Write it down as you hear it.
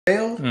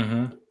failed,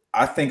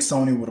 I think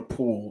Sony would have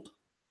pulled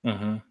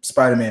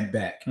Spider-Man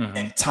back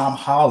and Tom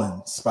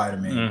Holland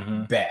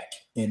Spider-Man back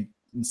and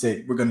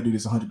said we're going to do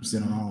this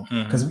 100% on our own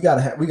because we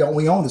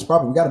own this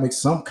property. We got to make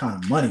some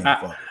kind of money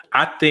off of it.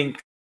 I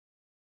think,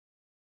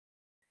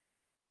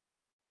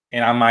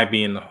 and I might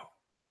be in the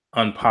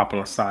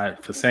unpopular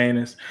side for saying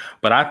this,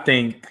 but I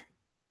think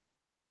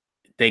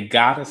they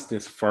got us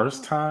this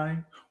first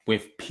time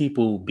with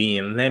people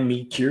being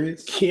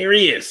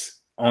curious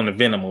on the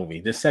Venom movie.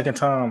 The second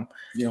time,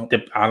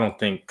 I don't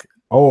think.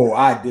 Oh,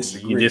 I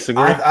disagree. You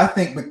disagree? I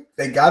think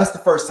they got us the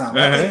first time.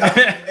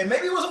 And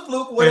maybe it was a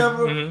fluke,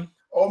 whatever,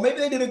 or maybe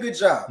they did a good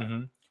job.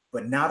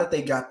 But now that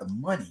they got the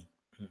money,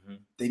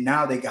 they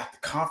got the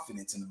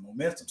confidence and the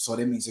momentum. So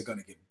that means they're going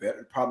to get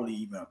better, probably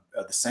even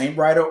the same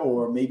writer,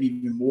 or maybe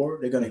even more.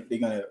 They're gonna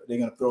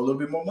throw a little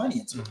bit more money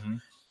into it.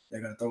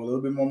 They're going to throw a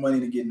little bit more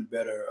money to get in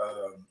better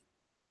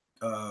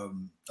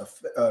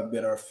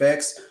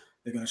effects.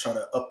 They're going to try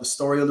to up the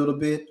story a little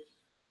bit.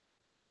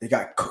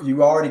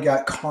 You already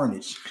got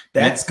Carnage.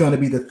 That's going to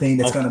be the thing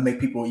that's going to make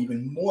people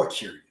even more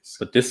curious.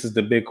 But this is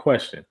the big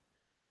question: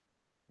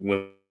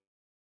 will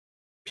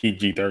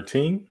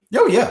PG-13?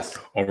 Oh yes,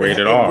 or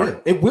rated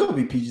R? It will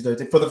be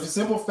PG-13 for the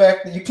simple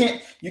fact that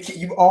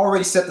you've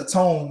already set the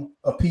tone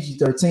of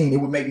PG-13. It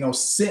would make no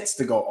sense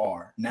to go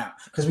R now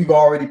because we've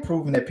already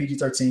proven that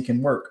PG-13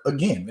 can work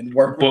again and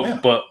work.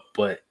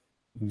 But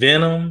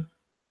Venom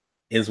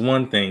is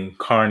one thing,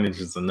 Carnage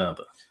is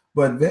another.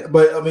 But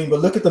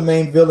look at the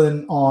main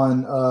villain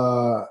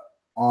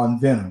on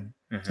Venom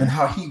and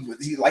how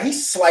he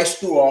sliced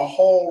through a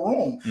whole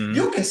room.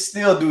 You can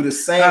still do the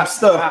same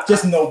stuff,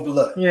 just no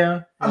blood.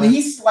 Yeah. I mean,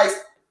 he sliced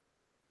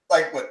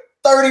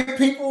 30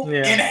 people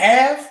in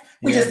half.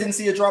 We just didn't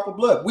see a drop of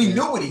blood. We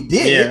knew what he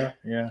did.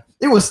 Yeah.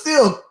 It was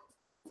still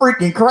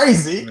freaking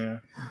crazy. Yeah.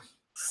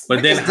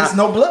 But then there's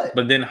no blood.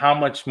 But then how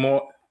much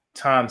more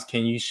times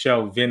can you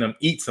show Venom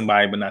eat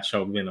somebody but not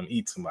show Venom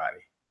eat somebody?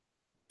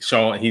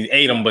 Show he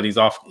ate him, but he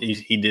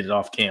did it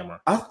off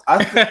camera.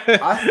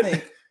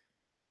 I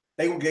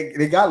think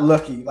they got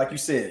lucky, like you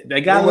said.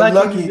 They got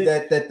lucky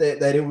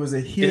that it was a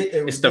hit.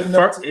 It's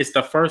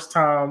the first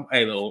time.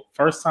 Hey,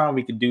 first time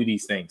we could do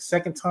these things.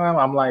 Second time,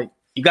 I'm like,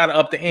 you got to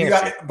up the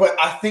ante. But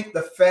I think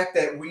the fact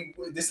that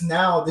this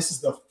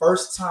is the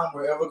first time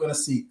we're ever going to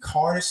see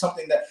Carnage.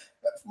 Something that.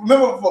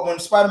 Remember when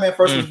Spider-Man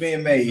first was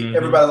being made,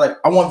 everybody was like,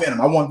 I want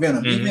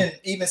Venom.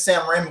 Even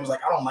Sam Raimi was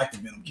like, I don't like the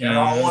Venom character.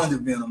 I don't want to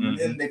do Venom. And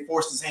then they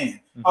forced his hand.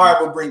 All right,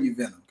 we'll bring you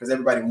Venom because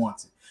everybody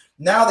wants it.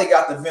 Now they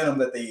got the Venom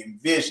that they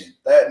envisioned.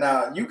 That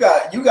now you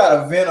got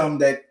a Venom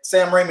that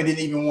Sam Raimi didn't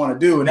even want to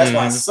do, and that's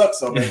why it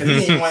sucks so bad because he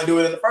didn't even want to do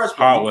it in the first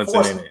place. Heart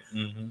wasn't in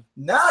it.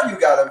 Now you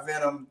got the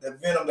Venom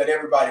that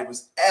everybody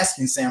was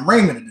asking Sam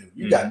Raimi to do.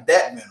 You got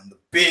that Venom, the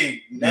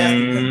big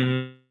nasty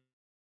Venom.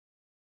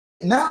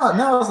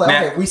 Now it's like,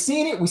 okay, we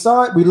seen it, we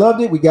saw it, we loved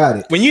it, we got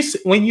it. When you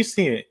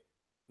see it,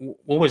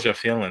 what was your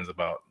feelings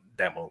about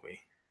that movie?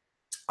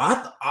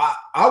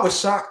 I was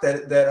shocked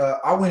that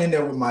I went in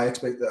there with my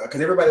expectation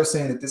because everybody was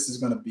saying that this is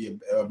going to be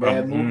a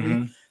bad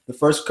movie. The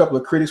first couple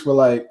of critics were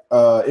like,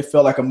 it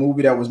felt like a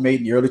movie that was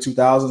made in the early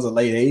 2000s or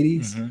late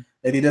 80s.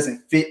 That it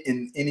doesn't fit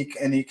in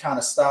any kind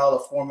of style or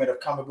format of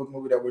comic book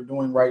movie that we're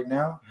doing right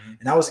now.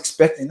 And I was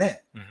expecting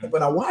that, but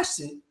when I watched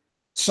it.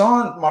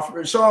 Sean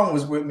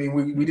was with me.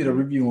 We did a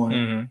review on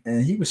it,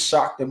 and he was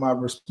shocked at my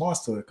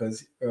response to it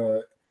because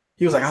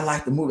he was like, "I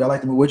like the movie.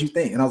 What'd you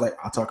think?" And I was like,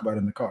 "I'll talk about it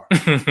in the car."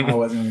 I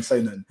wasn't going to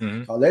say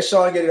nothing. So I let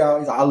Sean get it out.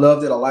 He's like, "I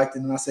loved it. I liked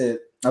it." And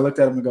I looked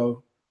at him and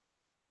go,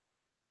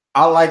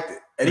 "I liked it."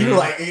 And he was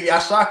like, I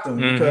shocked him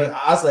because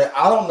I said,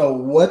 "I don't know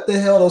what the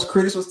hell those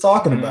critics was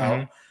talking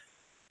about,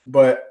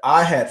 but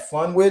I had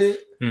fun with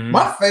it."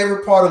 My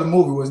favorite part of the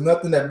movie was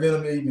nothing that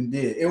Venom even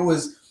did. It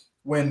was.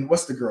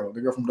 What's the girl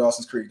from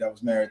Dawson's Creek that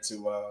was married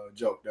to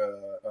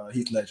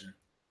Heath Ledger,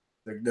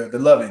 the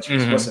love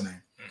interest? What's her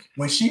name?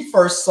 When she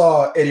first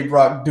saw Eddie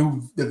Brock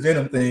do the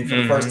Venom thing for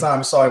the first time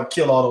and saw him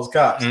kill all those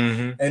cops,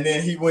 and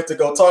then he went to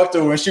go talk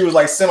to her, and she was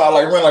like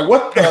running,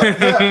 what the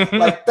hell?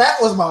 Like that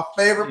was my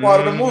favorite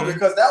part of the movie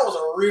because that was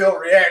a real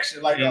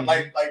reaction. Like you ain't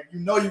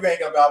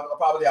gonna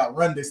probably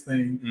outrun this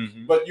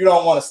thing, but you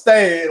don't want to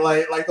stay.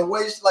 Like the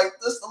way just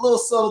a little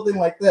subtle thing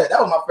like that. That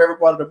was my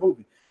favorite part of the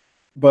movie,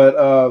 but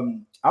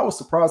I was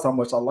surprised how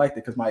much I liked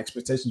it because my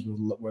expectations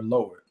were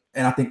lowered.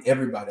 And I think a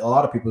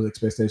lot of people's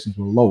expectations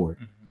were lowered.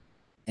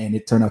 And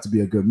it turned out to be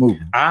a good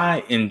movie.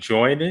 I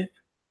enjoyed it.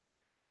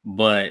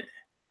 But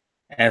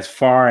as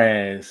far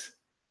as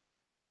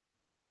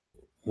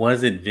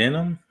was it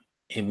Venom?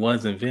 It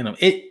wasn't Venom.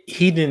 He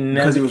didn't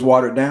because he was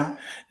watered down?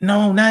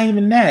 No, not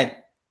even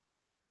that.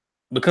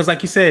 Because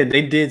like you said,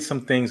 they did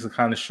some things to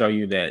kind of show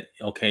you that,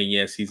 okay,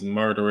 yes, he's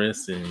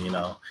murderous and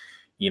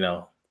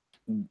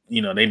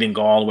they didn't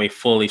go all the way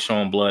fully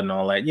showing blood and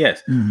all that.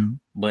 Yes.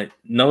 But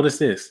notice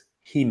this.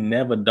 He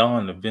never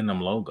donned the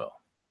Venom logo.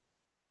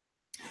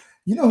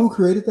 You know who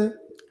created that?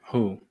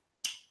 Who?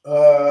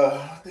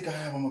 I think I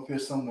have him up here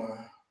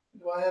somewhere.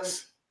 Do I have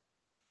it?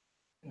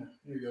 Yeah,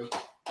 here you go.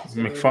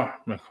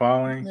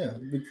 McFarlane?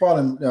 Yeah,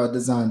 McFarlane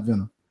designed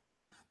Venom.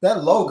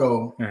 That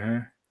logo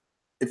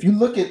if you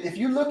look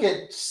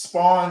at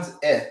Spawn's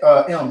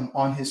M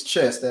on his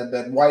chest,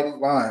 that white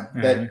line,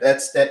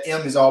 that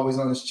M is always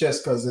on his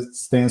chest because it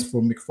stands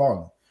for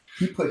McFarlane.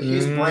 He put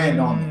his brand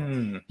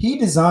on it. He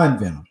designed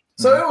Venom.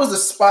 So it was a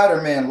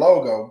Spider-Man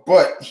logo,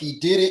 but he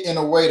did it in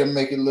a way to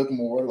make it look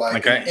more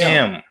like an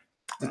M.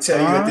 To tell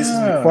you that this is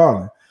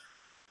McFarlane.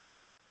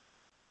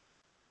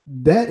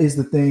 That is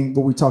the thing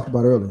what we talked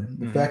about earlier.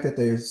 The fact that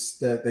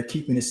they're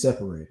keeping it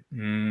separated.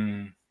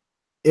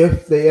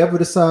 If they ever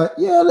decide,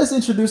 let's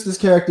introduce this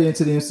character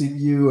into the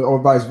MCU or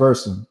vice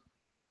versa,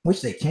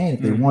 which they can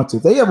if they want to.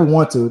 If they ever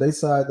want to, they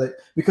decide that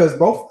because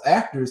both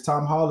actors,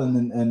 Tom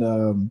Holland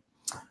and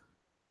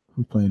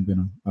who's playing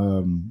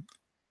Venom?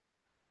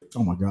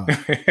 Oh my God.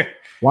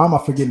 Why am I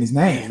forgetting his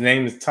name? His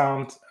name is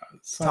Tom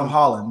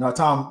Holland. No,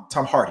 Tom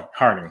Hardy.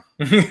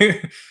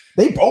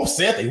 They both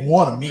said they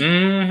want to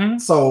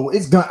meet. So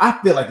it's gonna. I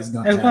feel like it's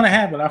gonna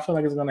happen. I feel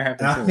like it's gonna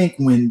happen. And I think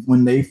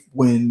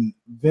when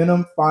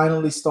Venom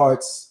finally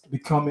starts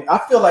becoming, I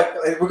feel like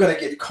we're gonna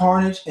get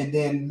Carnage, and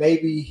then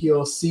maybe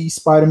he'll see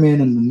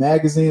Spider-Man in the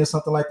magazine or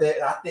something like that.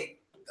 And I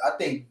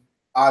think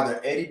either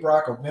Eddie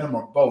Brock or Venom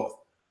or both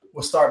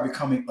will start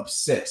becoming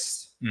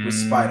obsessed with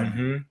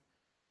Spider-Man.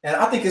 And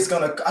I think it's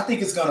gonna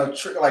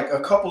like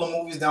a couple of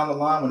movies down the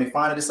line when they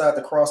finally decide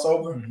to cross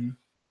over.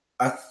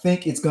 I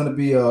think it's gonna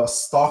be a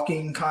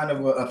stalking kind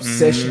of a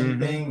obsession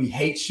thing. We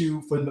hate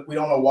you we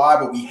don't know why,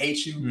 but we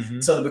hate you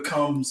until it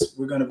becomes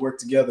we're gonna work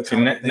together.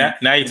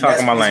 Now you're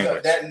talking my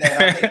language.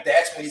 I think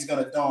that's when he's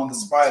gonna don the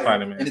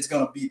Spider-Man, and it's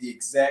gonna be the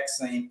exact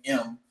same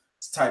M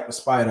type of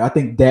spider. I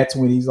think that's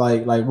when he's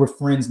like we're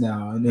friends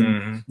now,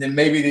 and then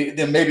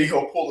maybe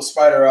he'll pull the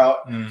spider out.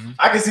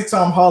 I can see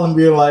Tom Holland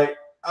being like,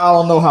 I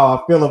don't know how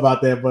I feel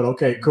about that, but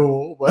okay,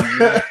 cool. But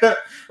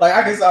like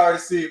I can already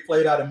see it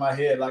played out in my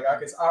head. Like I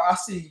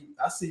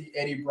see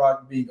Eddie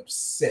Brock being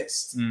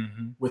obsessed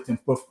with him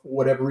for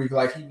whatever reason.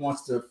 Like he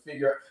wants to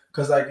figure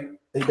because like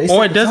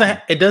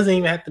it doesn't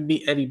even have to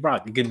be Eddie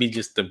Brock. It could be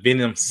just the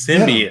Venom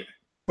symbiote.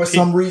 For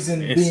some reason,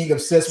 being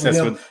obsessed with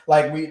him,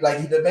 maybe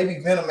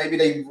Venom, maybe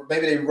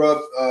they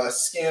rub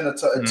skin or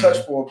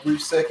touch for a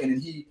brief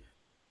second,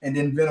 and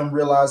then Venom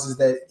realizes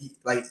that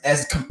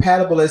as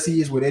compatible as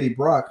he is with Eddie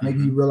Brock,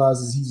 maybe he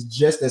realizes he's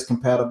just as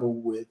compatible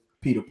with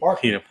Peter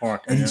Parker.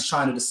 And he's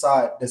trying to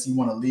decide, does he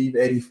want to leave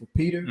Eddie for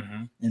Peter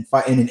and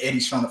fight? And then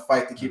Eddie's trying to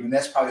fight to keep him.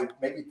 That's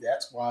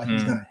why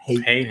he's gonna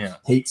hate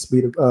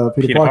Peter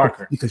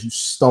Parker because you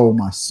stole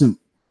my suit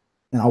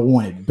and I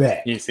want it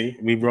back. You see,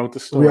 we wrote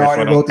the story. We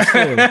already wrote the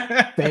story.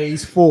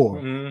 Phase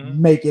 4,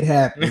 make it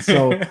happen.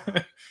 So.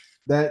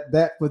 There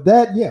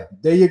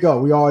you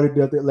go. We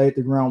already laid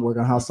the groundwork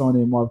on how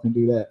Sony and Marvel can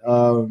do that.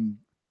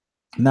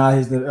 Now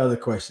here's the other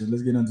question.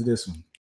 Let's get into this one.